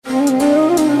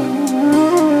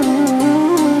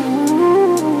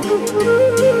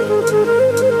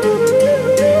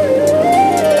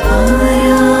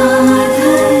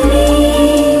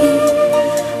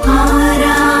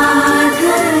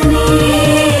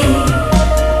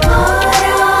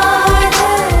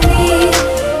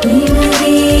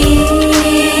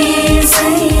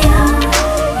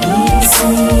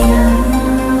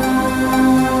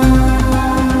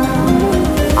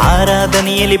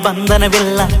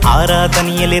ಬಂಧನವಿಲ್ಲ,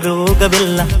 ಆರಾಧನೆಯಲ್ಲಿ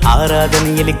ರೋಗವಿಲ್ಲ,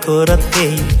 ಆರಾಧನೆಯಲ್ಲಿ ಕೊರತೆ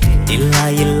ಇಲ್ಲ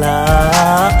ಇಲ್ಲ.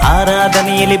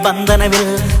 ಆರಾಧನೆಯಲ್ಲಿ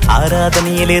ಬಂಧನವಿಲ್ಲ,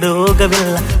 ಆರಾಧನೆಯಲ್ಲಿ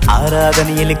ರೋಗವಿಲ್ಲ,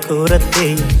 ಆರಾಧನೆಯಲ್ಲಿ ಕೊರತೆ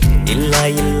ಇಲ್ಲ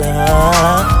ಇಲ್ಲ.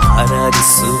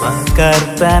 ಆರಾಧಿಸುವ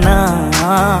ಕರ್ತನ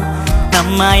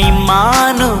ನಮ್ಮ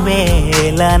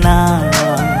ಇಮ್ಮಾನುವೇಲನ,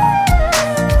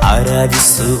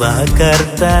 ಆರಾಧಿಸುವ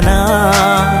ಕರ್ತನ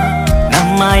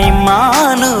ನಮ್ಮ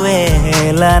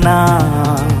ಇಮ್ಮಾನುವೇಲನ.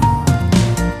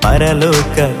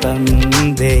 ಪರಲೋಕ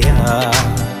ತಂದೆಯ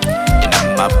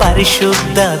ನಮ್ಮ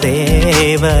ಪರಿಶುದ್ಧ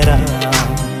ದೇವರ,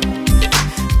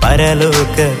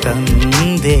 ಪರಲೋಕ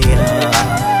ತಂದೆಯ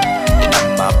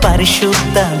ನಮ್ಮ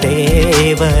ಪರಿಶುದ್ಧ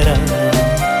ದೇವರ.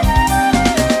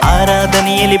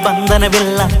 ಆರಾಧನೆಯಲ್ಲಿ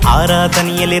ಬಂಧನವಿಲ್ಲ,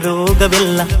 ಆರಾಧನೆಯಲ್ಲಿ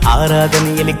ರೋಗವಿಲ್ಲ,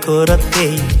 ಆರಾಧನೆಯಲ್ಲಿ ಕೊರತೆ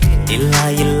ಇಲ್ಲ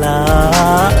ಇಲ್ಲ.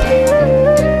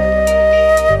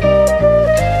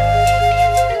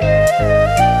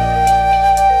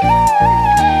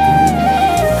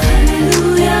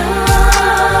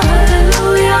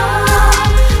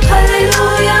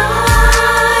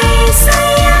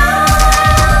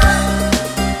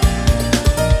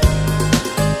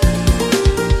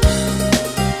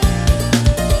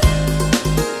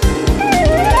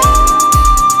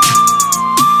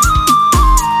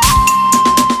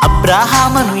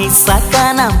 ಅಬ್ರಹಾಮನು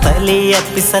ಇಸಾಕನ ಬಲಿ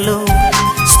ಅರ್ಪಿಸಲು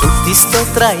ಸ್ತುತಿ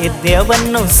ಸ್ತೋತ್ರ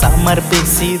ಯಜ್ಞವನ್ನು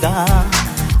ಸಮರ್ಪಿಸಿದ.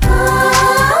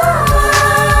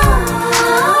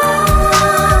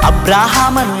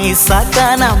 ಅಬ್ರಹಾಮನು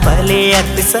ಇಸಾಕನ ಬಲಿ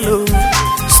ಅರ್ಪಿಸಲು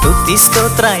ಸ್ತುತಿ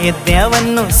ಸ್ತೋತ್ರ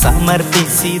ಯಜ್ಞವನ್ನು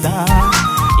ಸಮರ್ಪಿಸಿದ.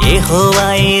 ಯೆಹೋವ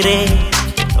ಈರೆ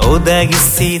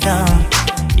ಒದಗಿಸಿದ,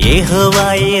 ಯೆಹೋವ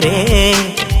ಈರೆ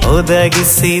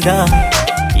ಒದಗಿಸಿದ,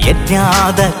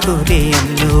 ಯಜ್ಞಾದ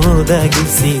ಕುರಿಯನ್ನು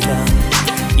ಒದಗಿಸಿದ,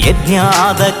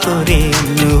 ಯಜ್ಞಾದ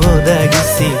ಕುರಿಯನ್ನು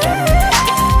ಒದಗಿಸಿದ.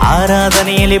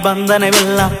 ಆರಾಧನೆಯಲ್ಲಿ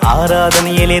ಬಂಧನವಿಲ್ಲ,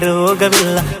 ಆರಾಧನೆಯಲ್ಲಿ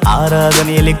ರೋಗವಿಲ್ಲ,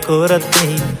 ಆರಾಧನೆಯಲ್ಲಿ ಕೊರತೆ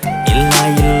ಇಲ್ಲ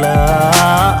ಇಲ್ಲ.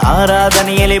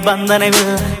 ಆರಾಧನೆಯಲ್ಲಿ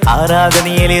ಬಂಧನವಿಲ್ಲ,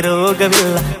 ಆರಾಧನೆಯಲ್ಲಿ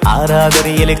ರೋಗವಿಲ್ಲ,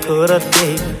 ಆರಾಧನೆಯಲ್ಲಿ ಕೊರತೆ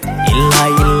ಇಲ್ಲ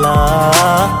ಇಲ್ಲ.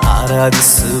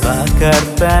 ಆರಾಧಿಸುವ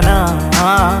ಕರ್ತನ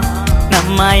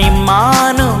ನಮ್ಮ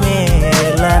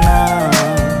ಇಮ್ಮಾನುವೇಲನ.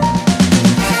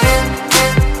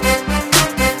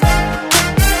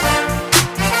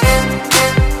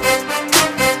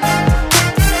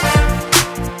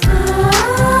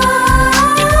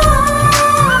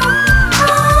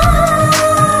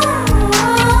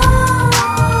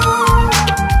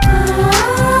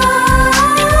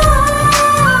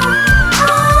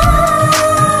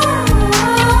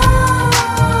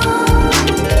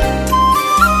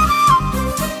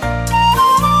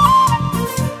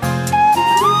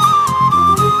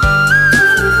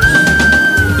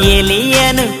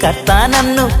 ಎಲಿಯನು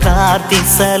ಕರ್ತನನ್ನು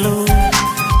ಪ್ರಾರ್ಥಿಸಲು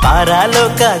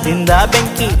ಪರಲೋಕದಿಂದ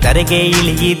ಬೆಂಕಿ ಧರೆಗೆ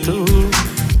ಇಳಿಯಿತು.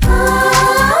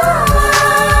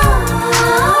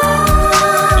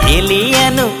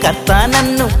 ಎಲಿಯನು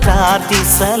ಕರ್ತನನ್ನು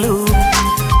ಪ್ರಾರ್ಥಿಸಲು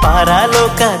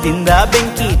ಪರಲೋಕದಿಂದ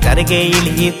ಬೆಂಕಿ ಧರೆಗೆ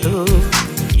ಇಳಿಯಿತು.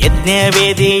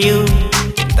 ಯಜ್ಞವೇದಿಯು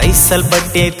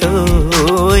ದಹಿಸಲ್ಪಟ್ಟಿತು,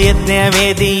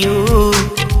 ಯಜ್ಞವೇದಿಯು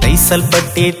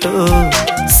ದಹಿಸಲ್ಪಟ್ಟಿತು.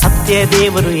 ಸತ್ಯ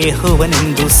ದೇವರು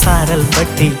ಯೆಹೋವನೆಂದು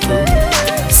ಸಾರಲ್ಪಟ್ಟಿತು,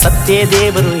 ಸತ್ಯ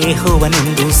ದೇವರು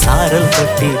ಯೆಹೋವನೆಂದು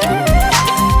ಸಾರಲ್ಪಟ್ಟಿತು.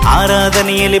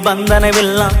 ಆರಾಧನೆಯಲ್ಲಿ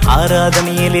ಬಂಧನವಿಲ್ಲ,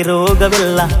 ಆರಾಧನೆಯಲ್ಲಿ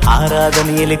ರೋಗವಿಲ್ಲ,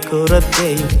 ಆರಾಧನೆಯಲ್ಲಿ ಕೊರತೆ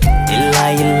ಇಲ್ಲ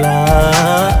ಇಲ್ಲ.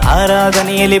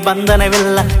 ಆರಾಧನೆಯಲ್ಲಿ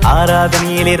ಬಂಧನವಿಲ್ಲ,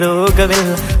 ಆರಾಧನೆಯಲ್ಲಿ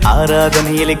ರೋಗವಿಲ್ಲ,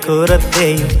 ಆರಾಧನೆಯಲ್ಲಿ ಕೊರತೆ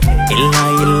ಇಲ್ಲ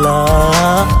ಇಲ್ಲ.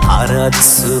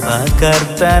 ಆರಾಧಿಸುವ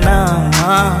ಕರ್ತನ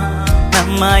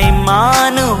ನಮ್ಮ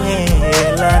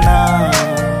ಇಮ್ಮಾನುವೇಲನ.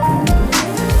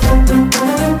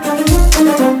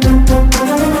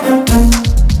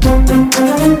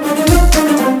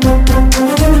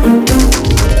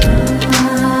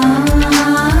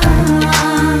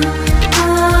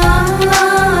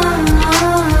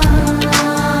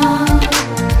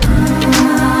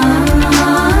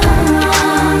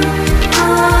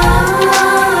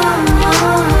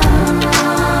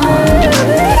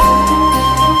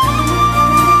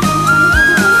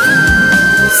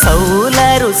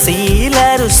 ಸೌಲರು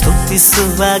ಸೀಲರು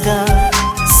ಸ್ತುತಿಸುವಾಗ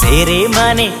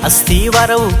ಸೆರೆಮನೆ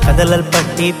ಅಸ್ಥಿವಾರವು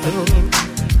ಕದಲಲ್ಪಟ್ಟಿತು.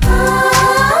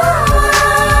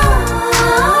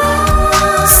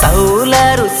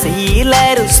 ಸೌಲರು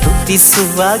ಸೀಲರು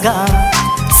ಸ್ತುತಿಸುವಾಗ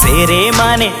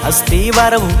ಸೆರೆಮನೆ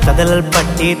ಅಸ್ಥಿವಾರವು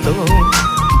ಕದಲಲ್ಪಟ್ಟಿತು.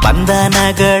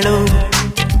 ಬಂಧನಗಳು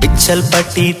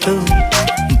ಬಿಚ್ಚಲ್ಪಟ್ಟಿತು,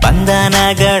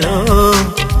 ಬಂಧನಗಳು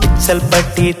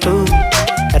ಬಿಚ್ಚಲ್ಪಟ್ಟಿತು.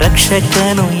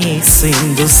 ರಕ್ಷಕನು ಯೇಸು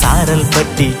ಎಂದು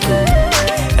ಸಾರಲ್ಪಟ್ಟಿತು,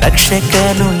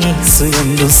 ರಕ್ಷಕನು ಯೇಸು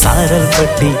ಎಂದು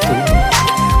ಸಾರಲ್ಪಟ್ಟಿತು.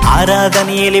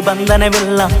 ಆರಾಧನೆಯಲ್ಲಿ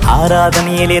ಬಂಧನವಿಲ್ಲ,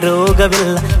 ಆರಾಧನೆಯಲ್ಲಿ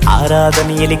ರೋಗವಿಲ್ಲ,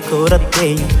 ಆರಾಧನೆಯಲ್ಲಿ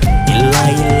ಕೊರತೆಯು ಇಲ್ಲ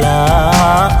ಇಲ್ಲ.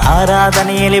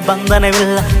 ಆರಾಧನೆಯಲ್ಲಿ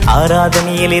ಬಂಧನವಿಲ್ಲ,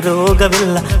 ಆರಾಧನೆಯಲ್ಲಿ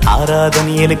ರೋಗವಿಲ್ಲ,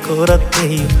 ಆರಾಧನೆಯಲ್ಲಿ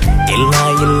ಕೊರತೆಯು ಇಲ್ಲ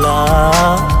ಇಲ್ಲ.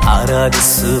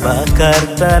 ಆರಾಧಿಸುವ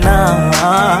ಕರ್ತನ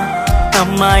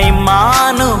ನಮ್ಮ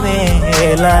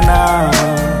ಇಮ್ಮಾನುವೇಲನ,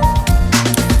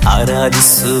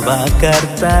 ಆರಾಧಿಸುವ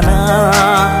ಕರ್ತನ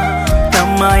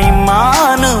ನಮ್ಮ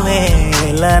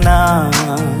ಇಮ್ಮಾನುವೇಲನ.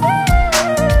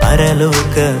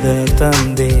 ಪರಲೋಕದ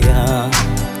ತಂದೆಯ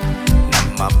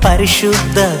ನಮ್ಮ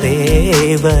ಪರಿಶುದ್ಧ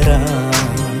ದೇವರ,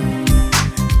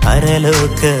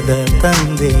 ಪರಲೋಕದ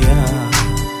ತಂದೆಯ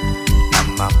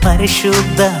ನಮ್ಮ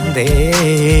ಪರಿಶುದ್ಧ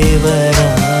ದೇವರ.